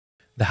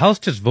The House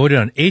just voted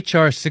on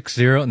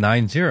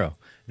HR6090,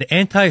 the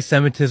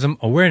Anti-Semitism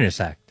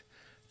Awareness Act,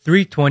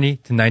 320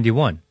 to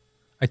 91.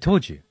 I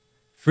told you,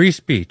 free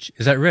speech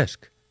is at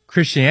risk.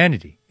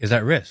 Christianity is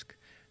at risk.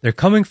 They're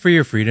coming for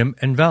your freedom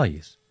and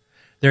values.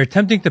 They're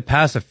attempting to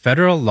pass a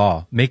federal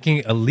law making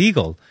it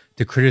illegal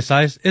to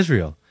criticize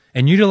Israel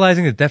and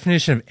utilizing the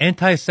definition of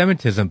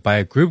anti-Semitism by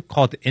a group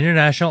called the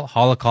International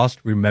Holocaust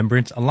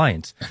Remembrance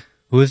Alliance.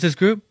 Who is this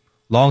group?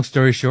 Long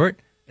story short,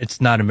 it's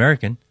not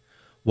American.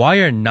 Why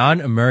are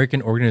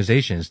non-American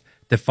organizations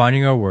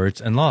defining our words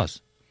and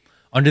laws?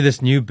 Under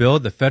this new bill,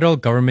 the federal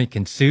government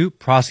can sue,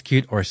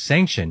 prosecute, or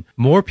sanction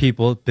more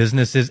people,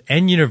 businesses,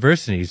 and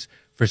universities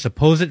for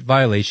supposed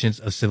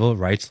violations of civil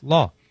rights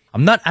law.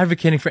 I'm not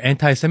advocating for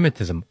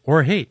anti-Semitism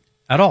or hate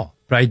at all,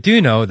 but I do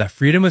know that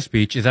freedom of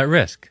speech is at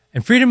risk.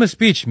 And freedom of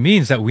speech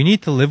means that we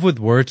need to live with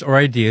words or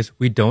ideas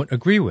we don't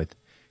agree with.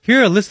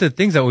 Here are a list of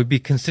things that would be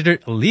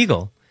considered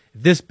illegal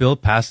if this bill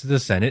passes the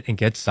Senate and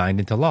gets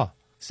signed into law.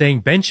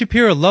 Saying Ben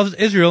Shapiro loves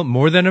Israel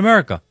more than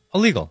America,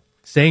 illegal.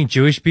 Saying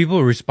Jewish people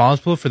are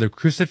responsible for the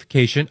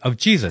crucifixion of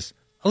Jesus,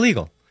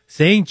 illegal.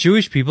 Saying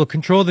Jewish people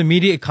control the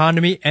media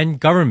economy and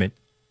government,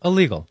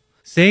 illegal.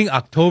 Saying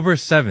October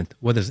 7th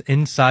was an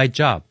inside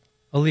job,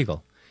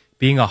 illegal.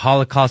 Being a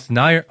Holocaust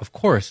denier, of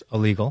course,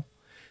 illegal.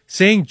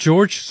 Saying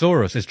George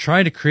Soros is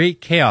trying to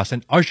create chaos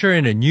and usher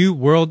in a new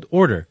world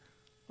order,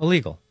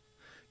 illegal.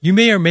 You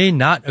may or may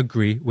not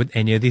agree with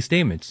any of these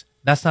statements.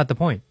 That's not the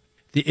point.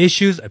 The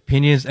issues,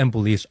 opinions, and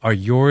beliefs are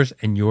yours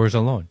and yours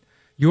alone.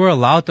 You are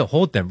allowed to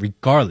hold them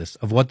regardless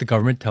of what the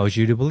government tells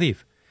you to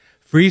believe.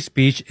 Free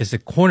speech is the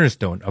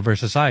cornerstone of our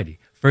society.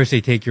 First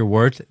they take your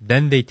words,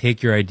 then they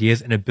take your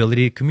ideas and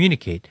ability to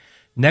communicate.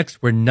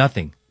 Next, we're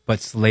nothing but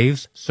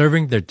slaves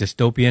serving their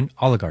dystopian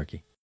oligarchy.